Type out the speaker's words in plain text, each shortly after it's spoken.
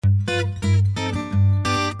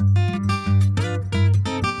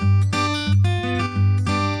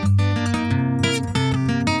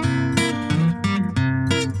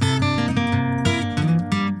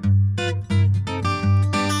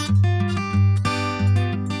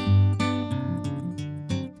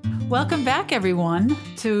Welcome back, everyone,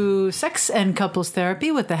 to Sex and Couples Therapy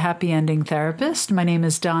with the Happy Ending Therapist. My name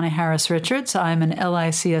is Donna Harris Richards. I'm an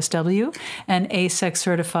LICSW and AASECT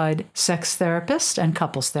certified sex therapist and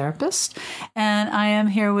couples therapist. And I am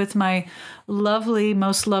here with my lovely,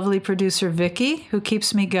 most lovely producer, Vicki, who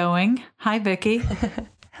keeps me going. Hi, Vicki.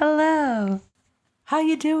 Hello. How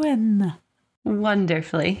you doing?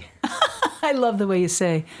 Wonderfully. I love the way you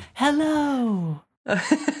say, hello.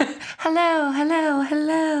 Hello, hello,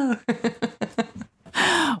 hello.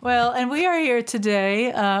 Well, and we are here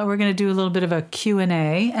today. We're going to do a little bit of a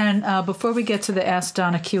Q&A. And before we get to the Ask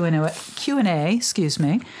Donna Q&A,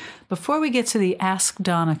 before we get to the Ask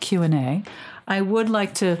Donna Q&A, I would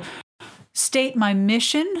like to state my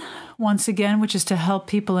mission once again, which is to help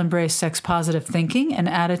people embrace sex-positive thinking and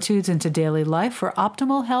attitudes into daily life for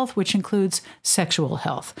optimal health, which includes sexual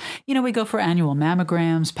health. You know, we go for annual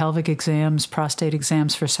mammograms, pelvic exams, prostate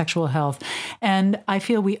exams for sexual health, and I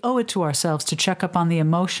feel we owe it to ourselves to check up on the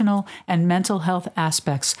emotional and mental health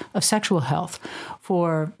aspects of sexual health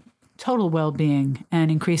for total well-being and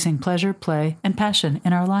increasing pleasure, play, and passion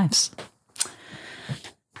in our lives.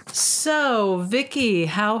 So, Vicki,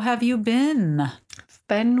 how have you been?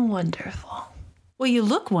 Been wonderful. Well, you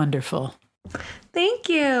look wonderful. Thank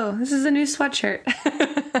you. This is a new sweatshirt.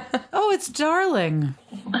 Oh, it's darling.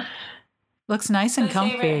 Looks nice and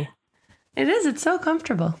comfy. It is. It's so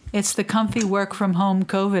comfortable. It's the comfy work from home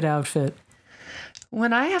COVID outfit.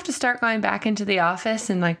 When I have to start going back into the office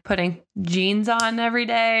and like putting jeans on every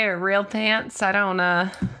day or real pants, it's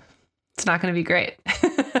not going to be great.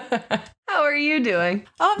 How are you doing?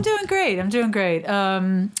 Oh, I'm doing great.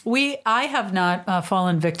 I have not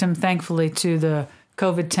fallen victim, thankfully, to the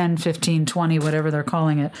COVID 10, 15, 20, whatever they're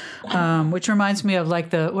calling it, which reminds me of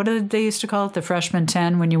like what did they used to call it? The freshman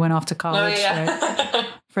 10 when you went off to college. Oh, yeah. Right?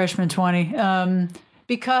 Freshman 20.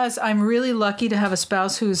 Because I'm really lucky to have a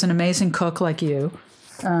spouse who's an amazing cook like you.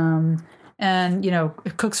 And, you know,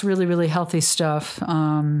 cooks really, really healthy stuff.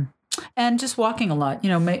 And just walking a lot, you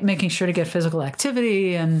know, making sure to get physical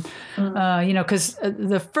activity and, you know, because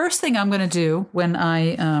the first thing I'm going to do when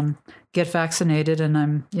I get vaccinated and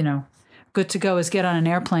I'm, you know, good to go is get on an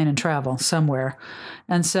airplane and travel somewhere.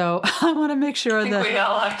 And so I want to make sure that we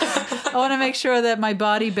all are. I want to make sure that my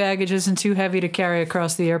body baggage isn't too heavy to carry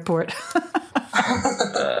across the airport.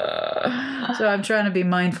 So I'm trying to be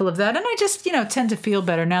mindful of that. And I just, you know, tend to feel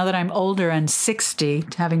better now that I'm older and 60,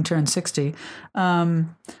 having turned 60.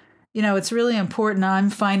 You know, it's really important. I'm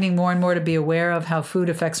finding more and more to be aware of how food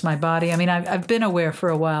affects my body. I mean, I've been aware for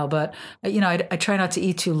a while, but, you know, I try not to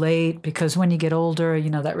eat too late because when you get older, you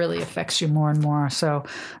know, that really affects you more and more. So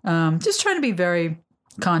just trying to be very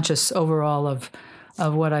conscious overall of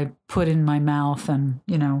what I put in my mouth and,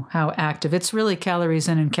 you know, how active. It's really calories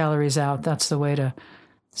in and calories out. That's the way to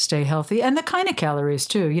stay healthy. And the kind of calories,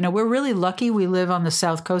 too. You know, we're really lucky. We live on the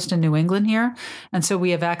South Coast in New England here. And so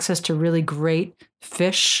we have access to really great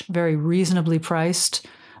fish, very reasonably priced.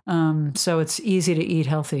 So it's easy to eat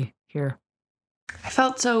healthy here. I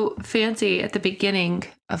felt so fancy at the beginning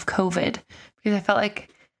of COVID because I felt like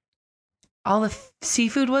all the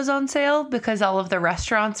seafood was on sale because all of the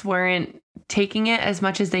restaurants weren't taking it as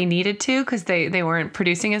much as they needed to because they weren't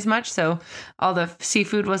producing as much. So all the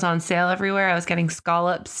seafood was on sale everywhere. I was getting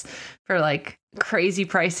scallops for like crazy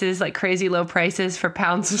prices, like crazy low prices for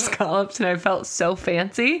pounds of scallops. And I felt so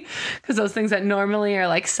fancy because those things that normally are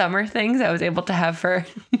like summer things, I was able to have for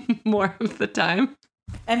more of the time.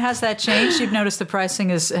 And has that changed? You've noticed the pricing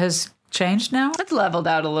has changed now? It's leveled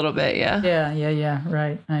out a little bit, yeah. Yeah.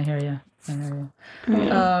 Right. I hear you.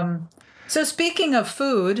 Yeah. So speaking of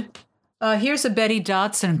food, here's a Betty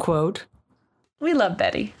Dodson quote. We love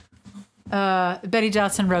Betty. Betty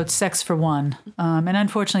Dodson wrote Sex for One. And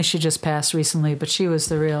unfortunately, she just passed recently, but she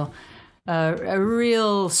was a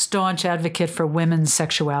real staunch advocate for women's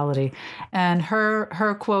sexuality. And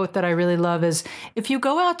her quote that I really love is, if you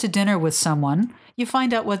go out to dinner with someone, you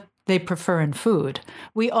find out what they prefer in food.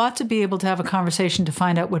 We ought to be able to have a conversation to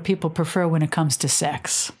find out what people prefer when it comes to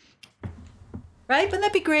sex. Right? Wouldn't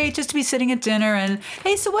that be great just to be sitting at dinner and,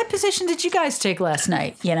 hey, so what position did you guys take last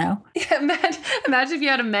night, you know? Yeah, imagine if you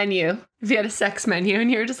had a menu, if you had a sex menu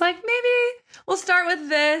and you were just like, maybe we'll start with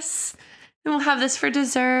this and we'll have this for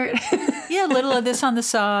dessert. Yeah, a little of this on the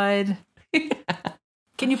side. Yeah.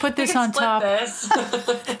 Can you put this on top?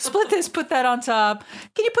 Split this, put that on top.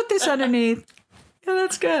 Can you put this underneath? Yeah,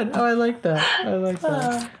 that's good. Oh, I like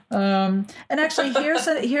that. And actually,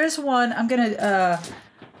 here's one.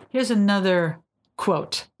 Here's another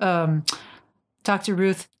quote. Dr.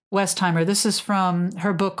 Ruth Westheimer. This is from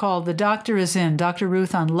her book called The Doctor Is In, Dr.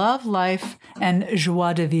 Ruth on Love, Life, and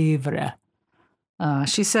Joie de Vivre.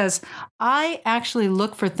 She says, I actually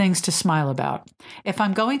look for things to smile about. If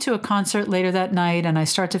I'm going to a concert later that night and I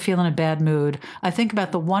start to feel in a bad mood, I think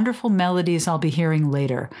about the wonderful melodies I'll be hearing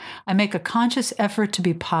later. I make a conscious effort to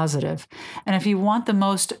be positive. And if you want the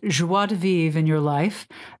most joie de vivre in your life,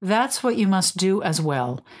 that's what you must do as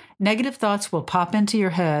well. Negative thoughts will pop into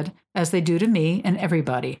your head, as they do to me and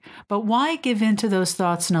everybody. But why give in to those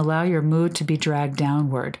thoughts and allow your mood to be dragged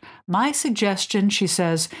downward? My suggestion, she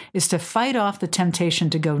says, is to fight off the temptation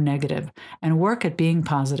to go negative and work at being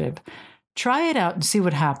positive. Try it out and see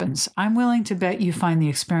what happens. I'm willing to bet you find the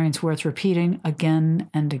experience worth repeating again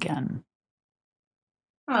and again.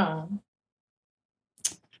 Oh.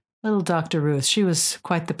 Little Dr. Ruth. She was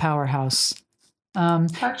quite the powerhouse.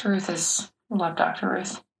 Dr. Ruth is... Love Dr.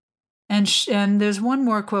 Ruth. And there's one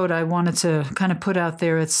more quote I wanted to kind of put out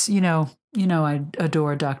there. It's, I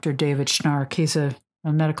adore Dr. David Schnark. He's a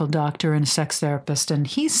medical doctor and a sex therapist. And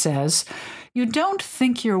he says, you don't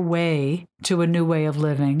think your way to a new way of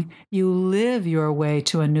living. You live your way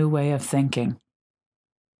to a new way of thinking.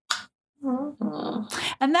 Mm-hmm.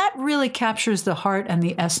 And that really captures the heart and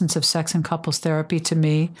the essence of sex and couples therapy to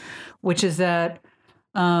me, which is that,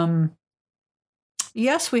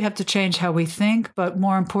 yes, we have to change how we think, but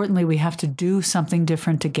more importantly, we have to do something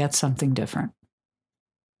different to get something different.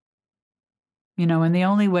 And the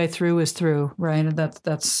only way through is through, right? And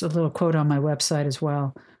that's a little quote on my website as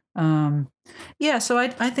well. So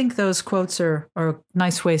I think those quotes are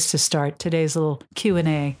nice ways to start today's little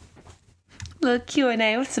Q&A. Little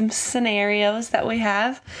Q&A with some scenarios that we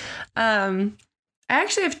have. I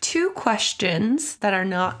actually have 2 questions that are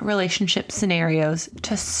not relationship scenarios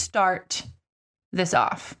to start this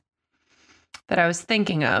off that I was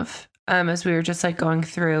thinking of as we were just like going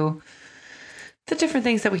through the different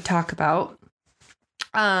things that we talk about.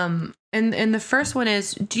 And the first one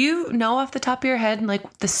is, do you know off the top of your head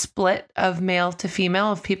like the split of male to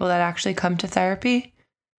female of people that actually come to therapy?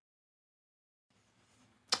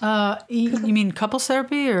 You mean couples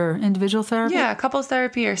therapy or individual therapy? Yeah, couples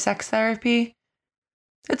therapy or sex therapy.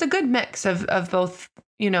 It's a good mix of both,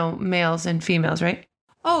 males and females, right?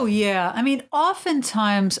 Oh, yeah. I mean,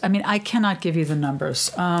 oftentimes, I cannot give you the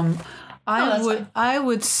numbers. I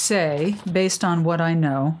would say, based on what I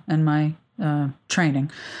know and my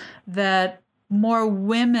training, that more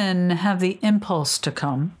women have the impulse to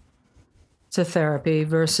come to therapy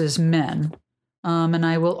versus men. And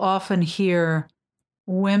I will often hear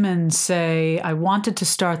women say, I wanted to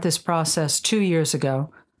start this process 2 years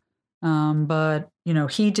ago, but,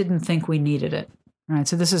 he didn't think we needed it. Right,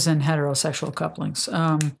 so this is in heterosexual couplings,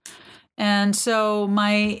 and so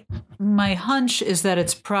my hunch is that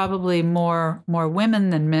it's probably more women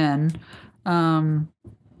than men,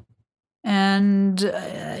 and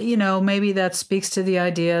maybe that speaks to the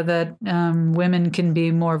idea that women can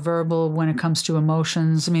be more verbal when it comes to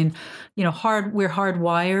emotions. I mean, we're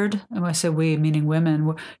hardwired. And when I say we, meaning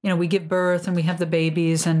women, we give birth and we have the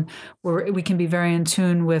babies, and we can be very in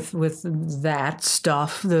tune with that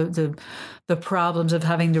stuff, the problems of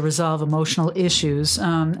having to resolve emotional issues.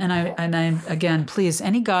 And I again, please,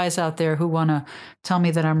 any guys out there who want to tell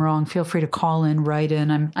me that I'm wrong, feel free to call in, write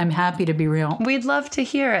in. I'm happy to be real. We'd love to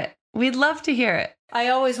hear it. We'd love to hear it. I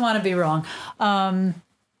always want to be wrong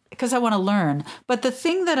because I want to learn. But the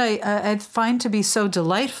thing that I find to be so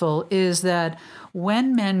delightful is that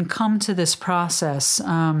when men come to this process,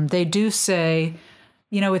 they do say,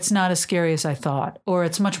 it's not as scary as I thought, or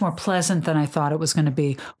it's much more pleasant than I thought it was going to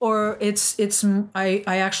be, or I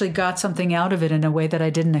actually got something out of it in a way that I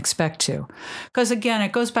didn't expect to. Because again,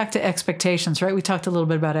 it goes back to expectations, right? We talked a little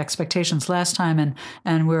bit about expectations last time,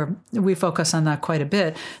 and we focus on that quite a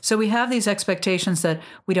bit. So we have these expectations that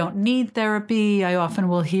we don't need therapy. I often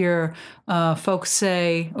will hear folks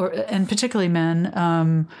say, and particularly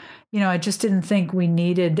men, I just didn't think we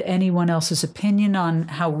needed anyone else's opinion on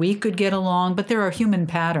how we could get along. But there are human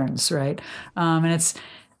patterns, right? And it's,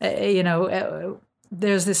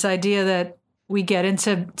 there's this idea that we get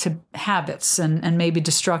into habits and maybe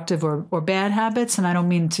destructive or bad habits. And I don't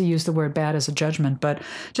mean to use the word bad as a judgment, but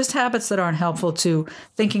just habits that aren't helpful to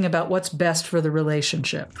thinking about what's best for the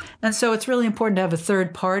relationship. And so it's really important to have a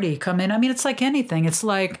third party come in. I mean, it's like anything. It's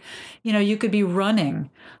like, you could be running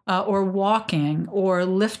or walking or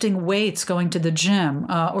lifting weights, going to the gym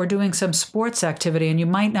or doing some sports activity. And you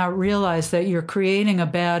might not realize that you're creating a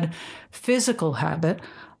bad physical habit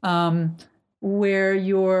where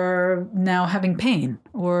you're now having pain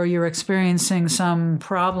or you're experiencing some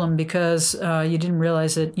problem because you didn't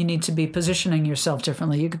realize that you need to be positioning yourself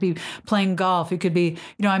differently. You could be playing golf. You could be,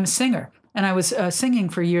 I'm a singer, and I was singing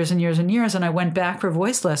for years and years and years, and I went back for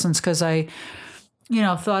voice lessons because I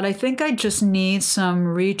thought, I think I just need some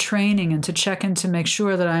retraining and to check in to make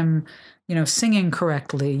sure that I'm, singing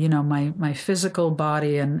correctly, my physical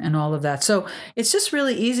body and all of that. So it's just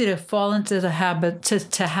really easy to fall into the habits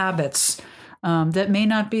that may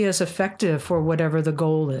not be as effective for whatever the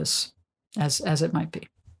goal is as it might be.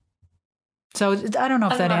 So I don't know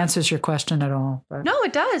if that answers your question at all. But. No,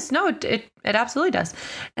 it does. No, it absolutely does.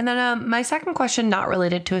 And then my second question, not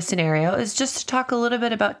related to a scenario, is just to talk a little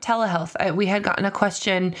bit about telehealth. We had gotten a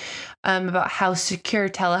question about how secure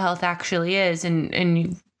telehealth actually is,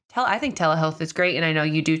 and I think telehealth is great, and I know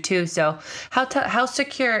you do too. So how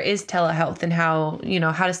secure is telehealth, and how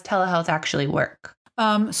does telehealth actually work?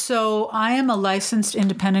 So I am a licensed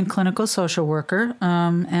independent clinical social worker,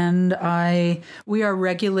 and we are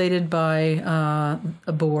regulated by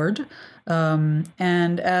a board.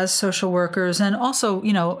 And as social workers, and also,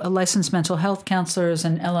 licensed mental health counselors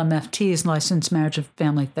and LMFTs, licensed marriage and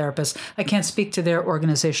family therapists. I can't speak to their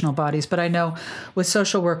organizational bodies, but I know with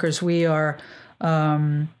social workers, we are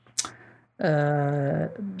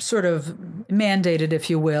sort of mandated, if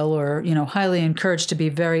you will, or, highly encouraged to be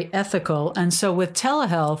very ethical. And so with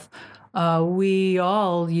telehealth, we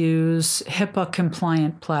all use HIPAA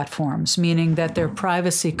compliant platforms, meaning that they're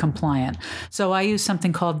privacy compliant. So I use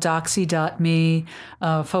something called Doxy.me.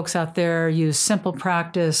 Folks out there use Simple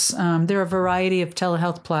Practice. There are a variety of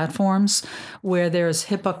telehealth platforms where there's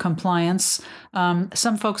HIPAA compliance.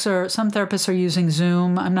 Some therapists are using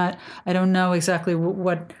Zoom. I don't know exactly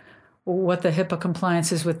what the HIPAA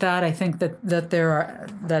compliance is with that. I think that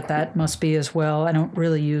that must be as well. I don't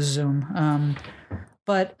really use Zoom.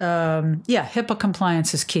 But HIPAA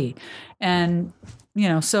compliance is key. And,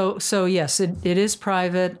 so yes, it is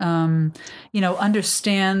private.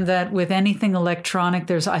 Understand that with anything electronic,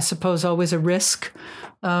 there's, I suppose, always a risk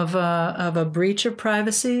of a breach of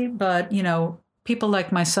privacy. But, people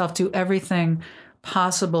like myself do everything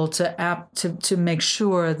possible to make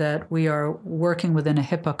sure that we are working within a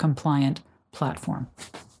HIPAA compliant platform.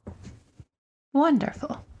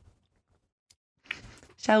 Wonderful.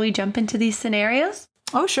 Shall we jump into these scenarios?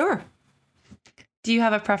 Oh, sure. Do you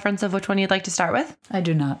have a preference of which one you'd like to start with? I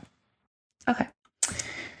do not. Okay.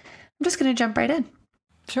 I'm just going to jump right in.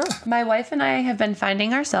 Sure. My wife and I have been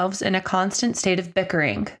finding ourselves in a constant state of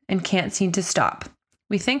bickering and can't seem to stop.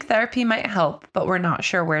 We think therapy might help, but we're not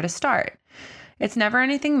sure where to start. It's never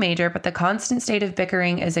anything major, but the constant state of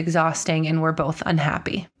bickering is exhausting and we're both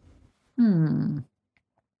unhappy.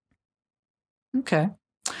 Okay.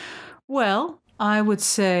 Well, I would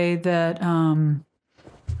say that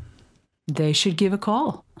they should give a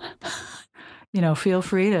call. Feel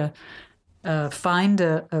free to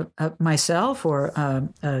find myself or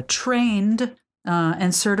a trained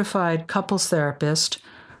and certified couples therapist,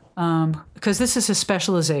 because this is a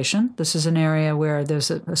specialization. This is an area where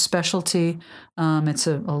there's a specialty. It's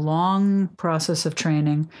a long process of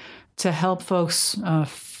training to help folks,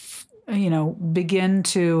 begin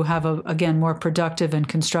to have a more productive and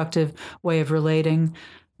constructive way of relating.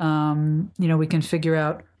 We can figure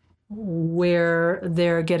out where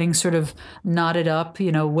they're getting sort of knotted up,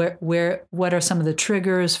 what are some of the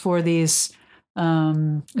triggers for these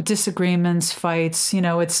disagreements, fights.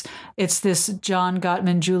 It's this John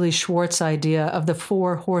Gottman, Julie Schwartz idea of the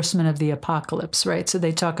 4 horsemen of the apocalypse, right? So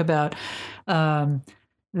they talk about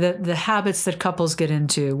the habits that couples get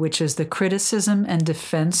into, which is the criticism and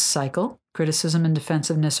defense cycle. Criticism and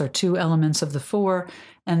defensiveness are 2 elements of the 4,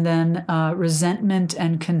 and then resentment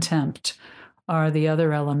and contempt are the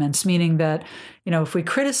other elements, meaning that, if we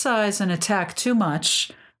criticize and attack too much,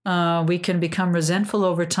 we can become resentful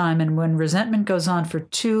over time. And when resentment goes on for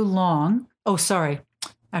too long,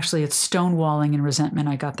 actually it's stonewalling and resentment.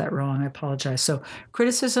 I got that wrong. I apologize. So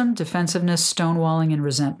criticism, defensiveness, stonewalling, and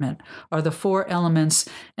resentment are the 4 elements.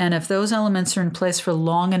 And if those elements are in place for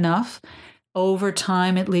long enough, over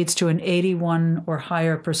time, it leads to an 81 or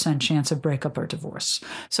higher % chance of breakup or divorce.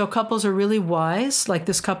 So couples are really wise, like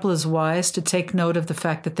this couple is wise, to take note of the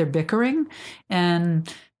fact that they're bickering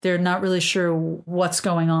and they're not really sure what's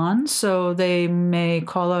going on. So they may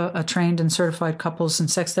call a trained and certified couples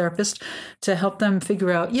and sex therapist to help them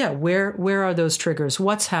figure out, where are those triggers?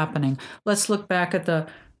 What's happening? Let's look back at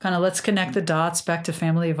let's connect the dots back to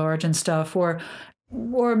family of origin stuff, or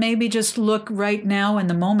maybe just look right now in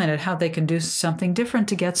the moment at how they can do something different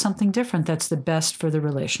to get something different that's the best for the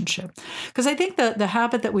relationship. Because I think the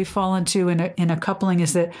habit that we fall into in a coupling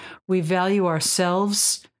is that we value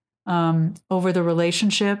ourselves over the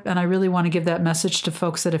relationship. And I really want to give that message to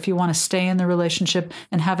folks that if you want to stay in the relationship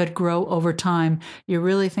and have it grow over time, you're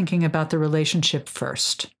really thinking about the relationship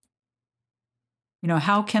first.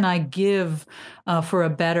 How can I give for a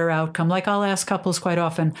better outcome? Like I'll ask couples quite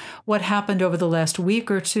often, what happened over the last week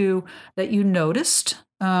or two that you noticed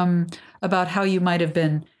about how you might have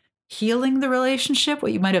been healing the relationship,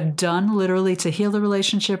 what you might have done literally to heal the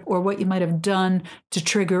relationship, or what you might have done to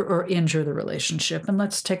trigger or injure the relationship. And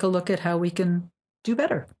let's take a look at how we can do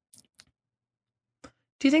better.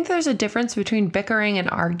 Do you think there's a difference between bickering and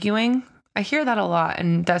arguing? I hear that a lot,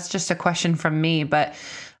 and that's just a question from me, but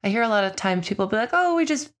I hear a lot of times people be like, oh, we're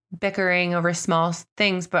just bickering over small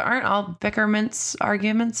things, but aren't all bickerments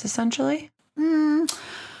arguments essentially?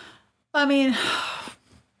 I mean,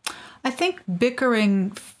 I think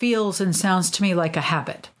bickering feels and sounds to me like a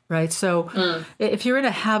habit, right? So if you're in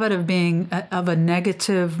a habit of being of a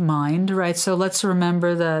negative mind, right? So let's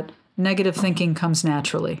remember that negative thinking comes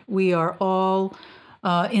naturally. We are all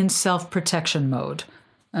in self-protection mode.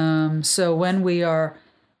 So when we are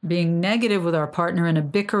being negative with our partner in a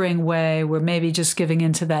bickering way, we're maybe just giving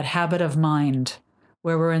into that habit of mind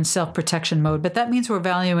where we're in self-protection mode. But that means we're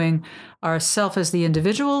valuing ourself as the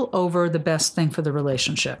individual over the best thing for the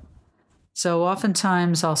relationship. So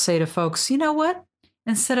oftentimes I'll say to folks, you know what?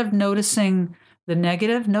 Instead of noticing the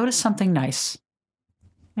negative, notice something nice.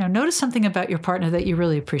 Notice something about your partner that you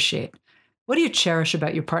really appreciate. What do you cherish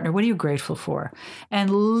about your partner? What are you grateful for? And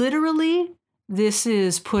literally, this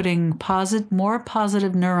is putting more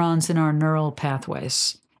positive neurons in our neural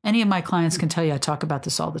pathways. Any of my clients can tell you I talk about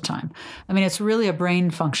this all the time. I mean, it's really a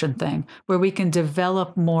brain function thing where we can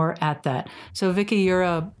develop more at that. So Vicki, you're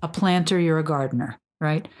a planter, you're a gardener,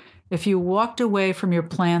 right? If you walked away from your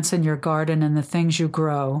plants and your garden and the things you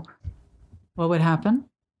grow, what would happen?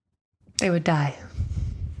 They would die.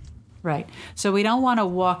 Right. So we don't want to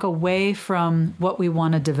walk away from what we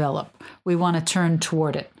want to develop. We want to turn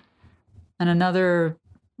toward it. And another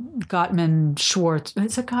Gottman Schwartz,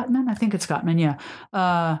 is it Gottman? I think it's Gottman,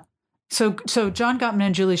 yeah. So John Gottman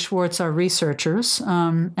and Julie Schwartz are researchers,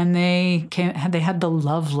 and they had the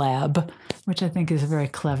Love Lab, which I think is a very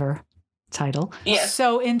clever title. Yes.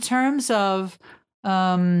 So in terms of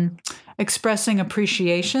expressing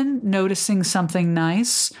appreciation, noticing something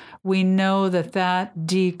nice, we know that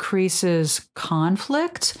decreases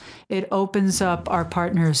conflict. It opens up our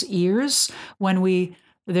partner's ears. When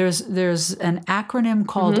there's an acronym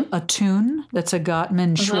called ATTUNE. That's a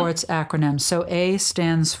Gottman-Schwartz acronym. So A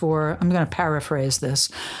stands for, I'm going to paraphrase this.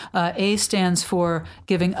 A stands for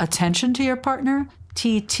giving attention to your partner.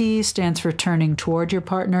 TT stands for turning toward your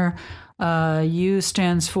partner. U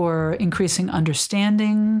stands for increasing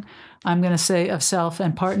understanding, I'm going to say, of self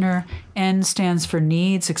and partner. N stands for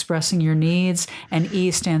needs, expressing your needs. And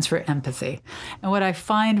E stands for empathy. And what I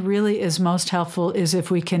find really is most helpful is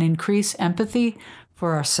if we can increase empathy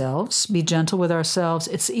for ourselves, be gentle with ourselves.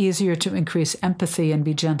 It's easier to increase empathy and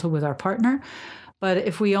be gentle with our partner. But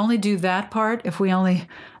if we only do that part, if we only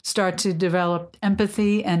start to develop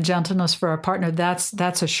empathy and gentleness for our partner, that's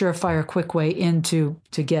a surefire, quick way to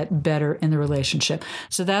get better in the relationship.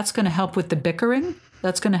 So that's going to help with the bickering.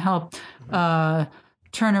 That's going to help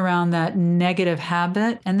turn around that negative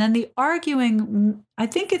habit. And then the arguing, I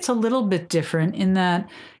think it's a little bit different in that,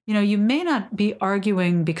 you may not be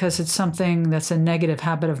arguing because it's something that's a negative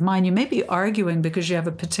habit of mine. You may be arguing because you have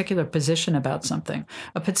a particular position about something,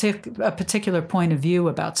 a particular point of view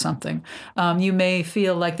about something. You may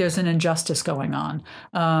feel like there's an injustice going on,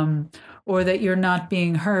 or that you're not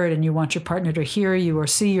being heard and you want your partner to hear you or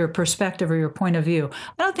see your perspective or your point of view.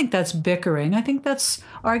 I don't think that's bickering. I think that's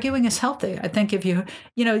arguing is healthy. I think if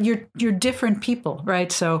you're different people,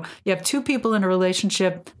 right? So you have two people in a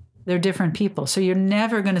relationship. They're different people. So you're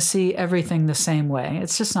never going to see everything the same way.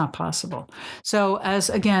 It's just not possible. So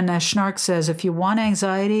as Schnarch says, if you want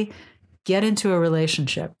anxiety, get into a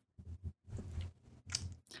relationship.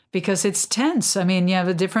 Because it's tense. I mean, you have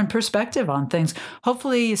a different perspective on things.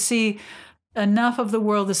 Hopefully you see enough of the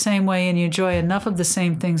world the same way and you enjoy enough of the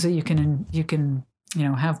same things that you can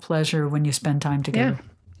have pleasure when you spend time together. Yeah.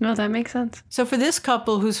 No, that makes sense. So for this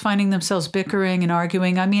couple who's finding themselves bickering and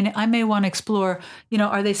arguing, I mean, I may want to explore,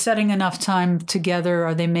 are they setting enough time together?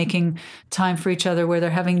 Are they making time for each other where they're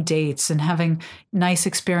having dates and having nice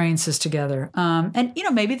experiences together? And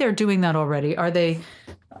maybe they're doing that already. Are they,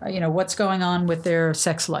 what's going on with their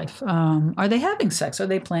sex life? Are they having sex? Are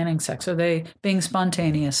they planning sex? Are they being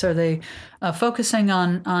spontaneous? Are they focusing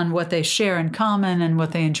on what they share in common and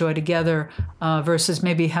what they enjoy together versus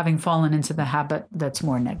maybe having fallen into the habit that's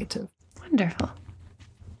more negative? Wonderful.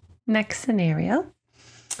 Next scenario.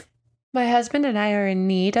 My husband and I are in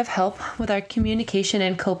need of help with our communication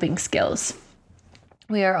and coping skills.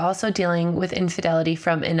 We are also dealing with infidelity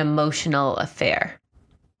from an emotional affair.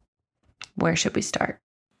 Where should we start?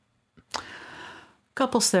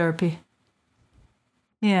 Couples therapy.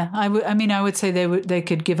 Yeah, I would say they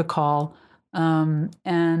could give a call, and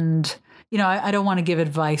I don't want to give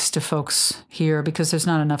advice to folks here because there's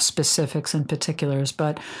not enough specifics and particulars.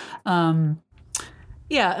 But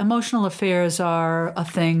yeah, emotional affairs are a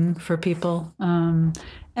thing for people,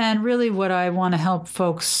 and really, what I want to help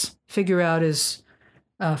folks figure out is,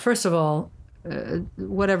 first of all,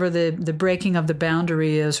 whatever the breaking of the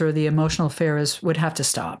boundary is or the emotional affair is would have to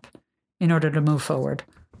stop in order to move forward.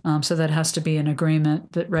 So that has to be an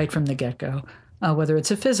agreement that right from the get-go, whether it's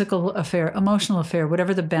a physical affair, emotional affair,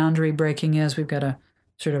 whatever the boundary breaking is, we've got to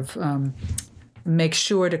sort of make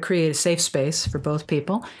sure to create a safe space for both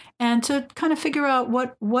people and to kind of figure out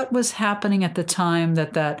what was happening at the time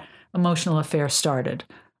that emotional affair started.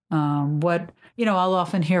 I'll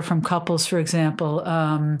often hear from couples, for example,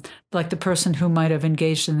 like the person who might have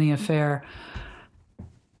engaged in the affair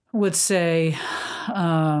would say,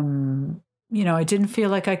 I didn't feel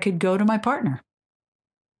like I could go to my partner.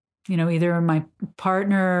 Either my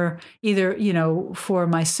partner, for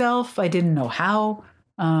myself, I didn't know how.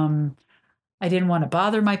 I didn't want to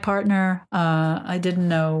bother my partner. I didn't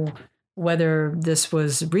know whether this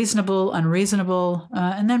was reasonable, unreasonable.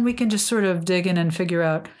 And then we can just sort of dig in and figure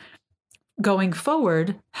out going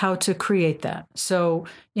forward how to create that. So,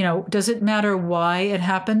 does it matter why it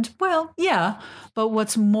happened? Well, yeah. But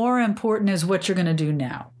what's more important is what you're going to do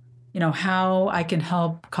now. How I can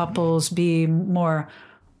help couples be more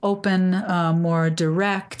open, more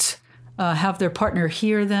direct, have their partner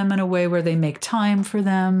hear them in a way where they make time for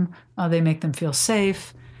them, they make them feel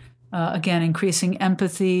safe. Again, increasing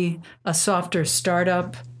empathy, a softer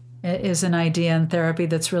startup is an idea in therapy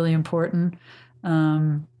that's really important.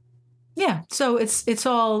 So it's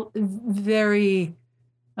all very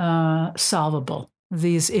solvable.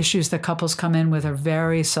 These issues that couples come in with are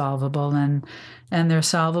very solvable, and they're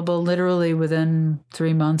solvable literally within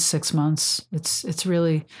 3 months, 6 months. It's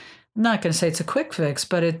really, I'm not going to say it's a quick fix,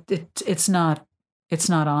 but it's not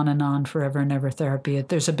on and on forever and ever therapy.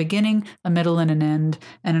 There's a beginning, a middle, and an end,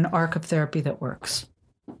 and an arc of therapy that works.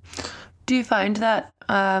 Do you find that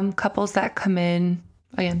couples that come in,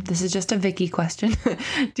 again, this is just a Vicky question,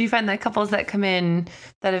 do you find that couples that come in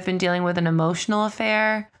that have been dealing with an emotional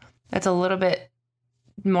affair, that's a little bit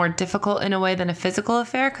more difficult in a way than a physical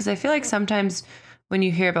affair? Because I feel like sometimes when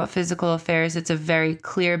you hear about physical affairs, it's a very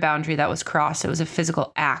clear boundary that was crossed. It was a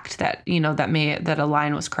physical act that a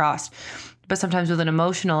line was crossed. But sometimes with an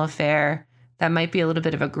emotional affair, that might be a little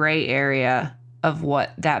bit of a gray area of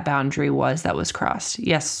what that boundary was that was crossed.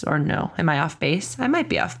 Yes or no? Am I off base? I might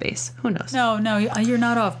be off base. Who knows? No, you're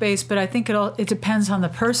not off base, but I think it depends on the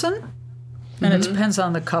person and it depends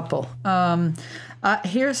on the couple.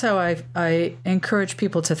 Here's how I encourage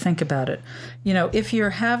people to think about it. If you're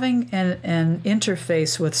having an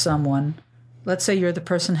interface with someone, let's say you're the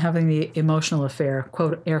person having the emotional affair,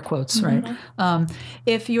 quote, air quotes, right?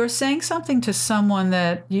 If you're saying something to someone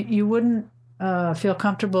that you wouldn't feel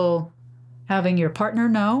comfortable having your partner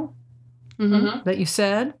know that you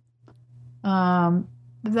said,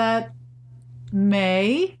 that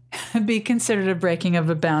may be considered a breaking of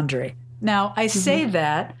a boundary. Now, I say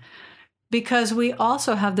that because we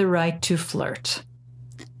also have the right to flirt.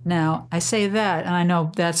 Now, I say that, and I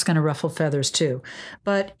know that's going to ruffle feathers too,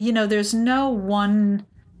 but, there's no one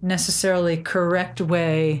necessarily correct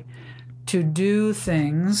way to do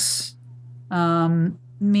things,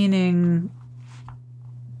 meaning,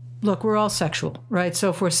 look, we're all sexual, right?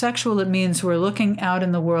 So if we're sexual, it means we're looking out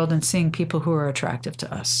in the world and seeing people who are attractive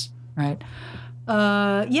to us, right?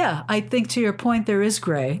 I think to your point, there is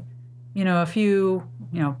gray. If you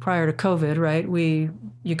prior to COVID, right,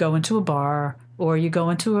 you go into a bar or you go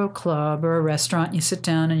into a club or a restaurant, and you sit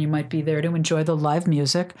down and you might be there to enjoy the live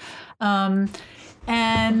music.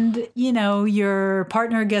 And, your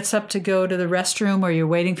partner gets up to go to the restroom or you're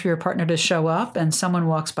waiting for your partner to show up and someone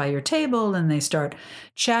walks by your table and they start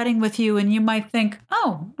chatting with you and you might think,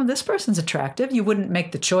 oh, well, this person's attractive. You wouldn't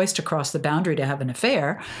make the choice to cross the boundary to have an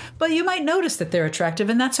affair, but you might notice that they're attractive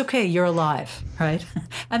and that's okay. You're alive, right?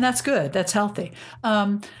 And that's good. That's healthy.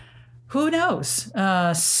 Who knows?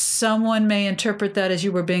 Someone may interpret that as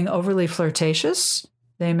you were being overly flirtatious.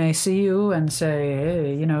 They may see you and say,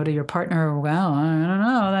 hey, to your partner, well, I don't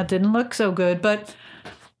know, that didn't look so good. But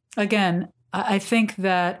again, I think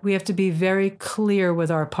that we have to be very clear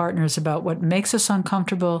with our partners about what makes us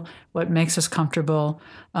uncomfortable, what makes us comfortable.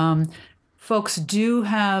 Folks do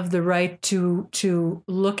have the right to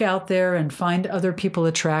look out there and find other people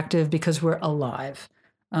attractive because we're alive.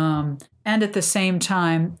 And at the same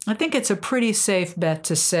time, I think it's a pretty safe bet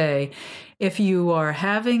to say, if you are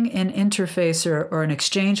having an interface or an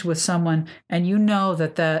exchange with someone and you know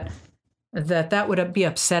that that would be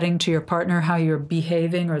upsetting to your partner, how you're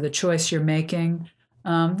behaving or the choice you're making,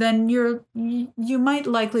 then you might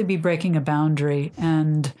likely be breaking a boundary,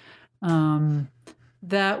 and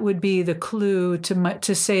that would be the clue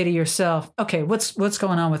to say to yourself, okay, what's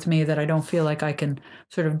going on with me that I don't feel like I can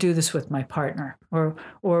sort of do this with my partner, or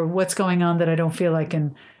what's going on that I don't feel I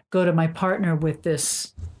can go to my partner with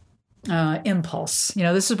this impulse.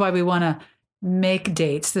 This is why we want to make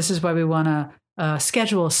dates. This is why we want to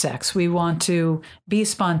schedule sex. We want to be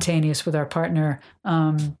spontaneous with our partner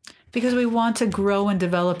because we want to grow and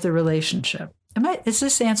develop the relationship. Is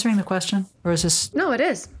this answering the question, or is this? No, it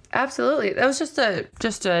is. Absolutely. That was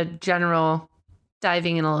just a general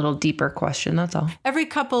diving in a little deeper question. That's all. Every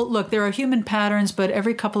couple, look, there are human patterns, but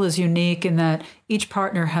every couple is unique in that each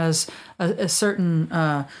partner has a certain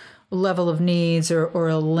level of needs or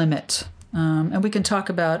a limit. And we can talk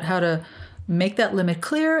about how to make that limit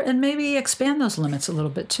clear and maybe expand those limits a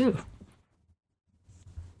little bit too.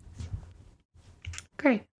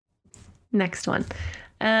 Great. Next one.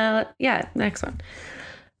 Next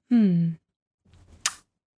one.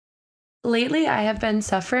 Lately, I have been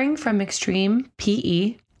suffering from extreme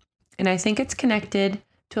PE, and I think it's connected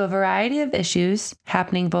to a variety of issues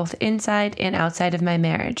happening both inside and outside of my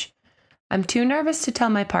marriage. I'm too nervous to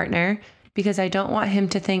tell my partner because I don't want him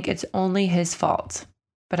to think it's only his fault,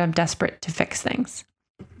 but I'm desperate to fix things.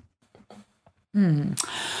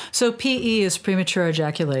 So PE is premature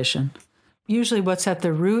ejaculation. Usually what's at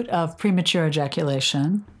the root of premature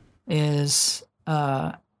ejaculation is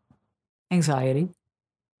anxiety.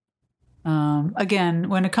 Again,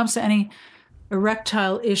 when it comes to any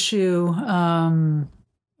erectile issue,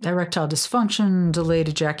 erectile dysfunction, delayed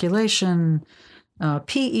ejaculation,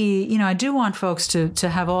 PE, I do want folks to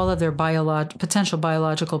have all of their potential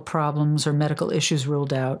biological problems or medical issues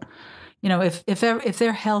ruled out. If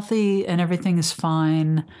they're healthy and everything is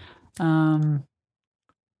fine,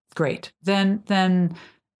 great. Then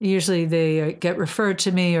usually they get referred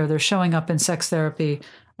to me, or they're showing up in sex therapy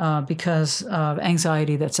because of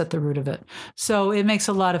anxiety that's at the root of it. So it makes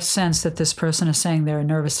a lot of sense that this person is saying they're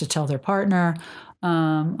nervous to tell their partner.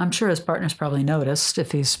 I'm sure his partner's probably noticed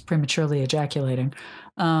if he's prematurely ejaculating.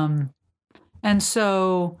 And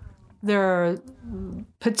so there are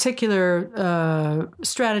particular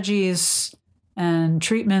strategies and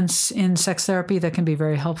treatments in sex therapy that can be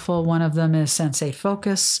very helpful. One of them is sensate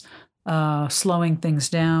focus, slowing things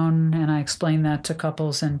down. And I explain that to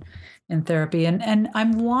couples in therapy. And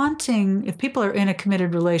I'm wanting, if people are in a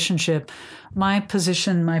committed relationship, my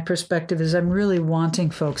perspective is I'm really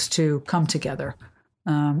wanting folks to come together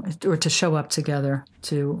or to show up together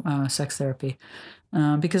to sex therapy.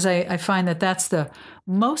 Because I find that that's the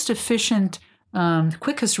most efficient,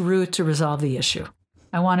 quickest route to resolve the issue.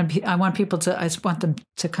 I want them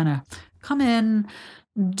to kind of come in,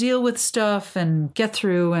 deal with stuff and get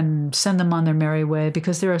through and send them on their merry way,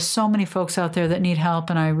 because there are so many folks out there that need help,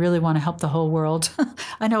 and I really want to help the whole world.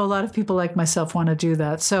 I know a lot of people like myself want to do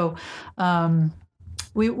that. So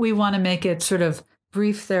we want to make it sort of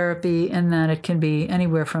brief therapy, in that it can be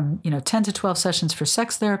anywhere from 10 to 12 sessions for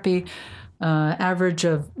sex therapy, average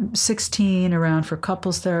of 16 around for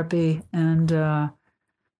couples therapy. And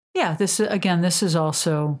this is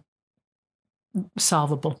also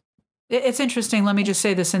solvable. It's interesting. Let me just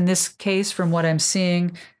say this. In this case, from what I'm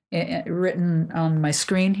seeing written on my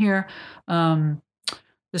screen here,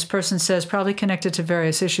 this person says, probably connected to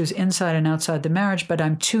various issues inside and outside the marriage, but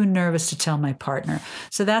I'm too nervous to tell my partner.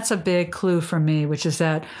 So that's a big clue for me, which is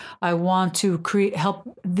that I want to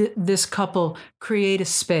help this couple create a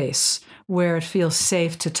space where it feels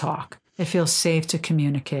safe to talk. It feels safe to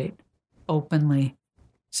communicate openly,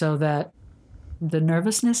 so that the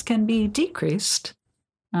nervousness can be decreased.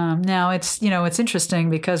 Now it's interesting,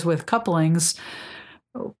 because with couplings,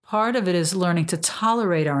 part of it is learning to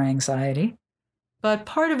tolerate our anxiety, but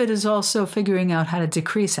part of it is also figuring out how to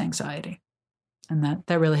decrease anxiety. And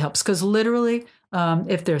that really helps, because literally,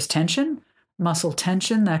 if there's tension, muscle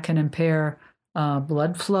tension, that can impair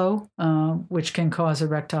blood flow, which can cause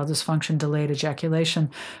erectile dysfunction, delayed ejaculation.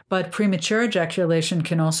 But premature ejaculation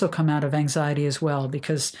can also come out of anxiety as well,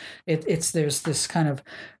 because there's this kind of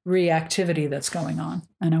reactivity that's going on,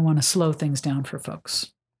 and I want to slow things down for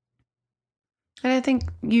folks. And I think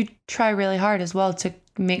you try really hard as well to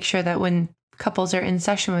make sure that when couples are in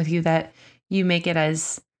session with you, that you make it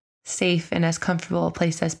as safe and as comfortable a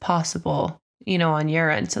place as possible, on your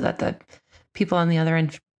end, so that the people on the other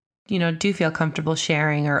end do feel comfortable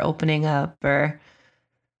sharing or opening up, or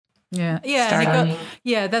Yeah, yeah, start on.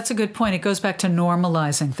 yeah. That's a good point. It goes back to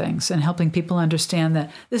normalizing things and helping people understand that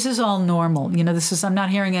this is all normal. You know, I'm not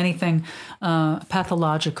hearing anything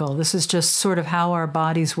pathological. This is just sort of how our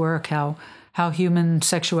bodies work, how human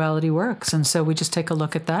sexuality works, and so we just take a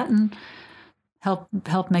look at that and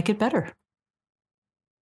help make it better.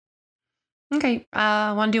 Okay,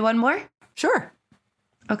 want to do one more? Sure.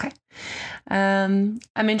 Okay. I'm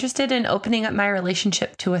interested in opening up my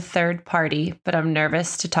relationship to a third party, but I'm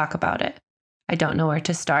nervous to talk about it. I don't know where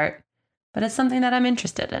to start, but it's something that I'm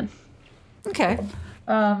interested in. Okay.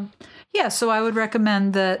 Yeah, so I would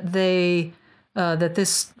recommend that that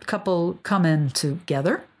this couple come in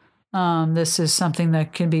together. This is something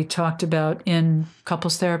that can be talked about in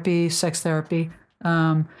couples therapy, sex therapy.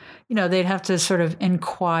 They'd have to sort of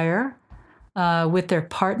inquire with their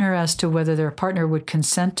partner as to whether their partner would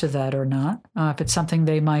consent to that or not. If it's something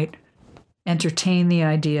they might entertain the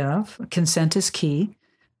idea of, consent is key.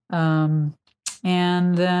 And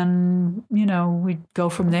then, we go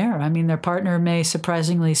from there. I mean, their partner may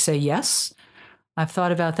surprisingly say yes. I've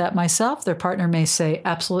thought about that myself. Their partner may say,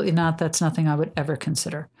 absolutely not. That's nothing I would ever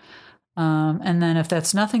consider. And then if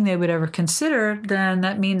that's nothing they would ever consider, then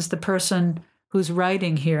that means the person who's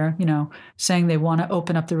writing here, saying they want to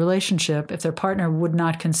open up the relationship, if their partner would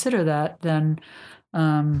not consider that, then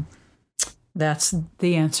that's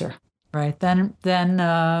the answer, right? Then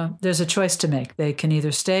there's a choice to make. They can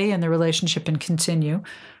either stay in the relationship and continue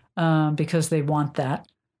because they want that.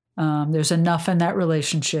 There's enough in that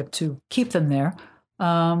relationship to keep them there.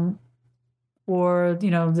 Or,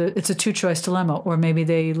 it's a two-choice dilemma. Or maybe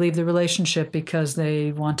they leave the relationship because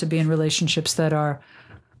they want to be in relationships that are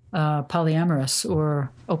polyamorous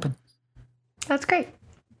or open. That's great.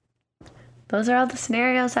 Those are all the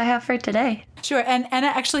scenarios I have for today. Sure. And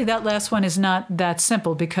actually that last one is not that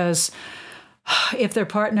simple, because if their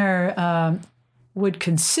partner would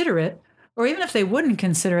consider it, or even if they wouldn't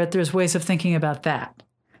consider it, there's ways of thinking about that.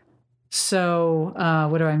 So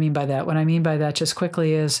what do I mean by that? What I mean by that just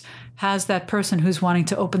quickly is, has that person who's wanting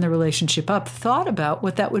to open the relationship up thought about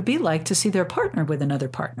what that would be like to see their partner with another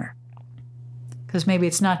partner? Because maybe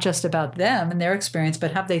it's not just about them and their experience,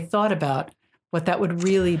 but have they thought about what that would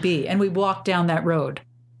really be? And we walk down that road.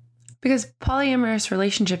 Because polyamorous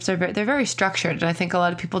relationships they're very structured, and I think a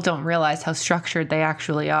lot of people don't realize how structured they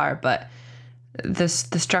actually are. But the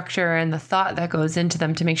structure and the thought that goes into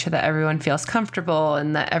them to make sure that everyone feels comfortable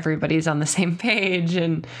and that everybody's on the same page,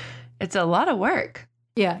 and it's a lot of work.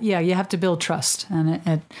 Yeah, you have to build trust,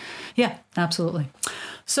 and yeah, absolutely.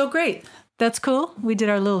 So great. That's cool. We did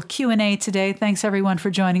our little Q&A today. Thanks, everyone, for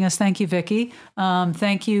joining us. Thank you, Vicki.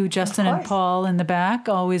 Thank you, Justin and Paul in the back.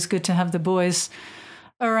 Always good to have the boys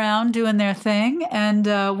around doing their thing. And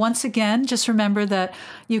once again, just remember that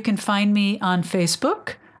you can find me on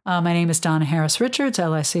Facebook. My name is Donna Harris Richards,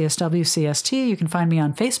 LICSWCST. You can find me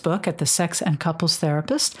on Facebook at The Sex and Couples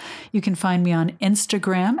Therapist. You can find me on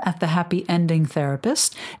Instagram at The Happy Ending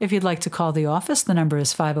Therapist. If you'd like to call the office, the number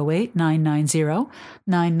is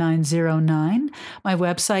 508-990-9909. My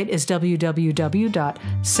website is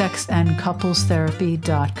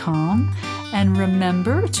www.sexandcouplestherapy.com. And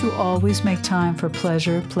remember to always make time for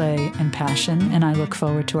pleasure, play, and passion. And I look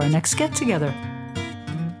forward to our next get-together.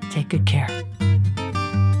 Take good care.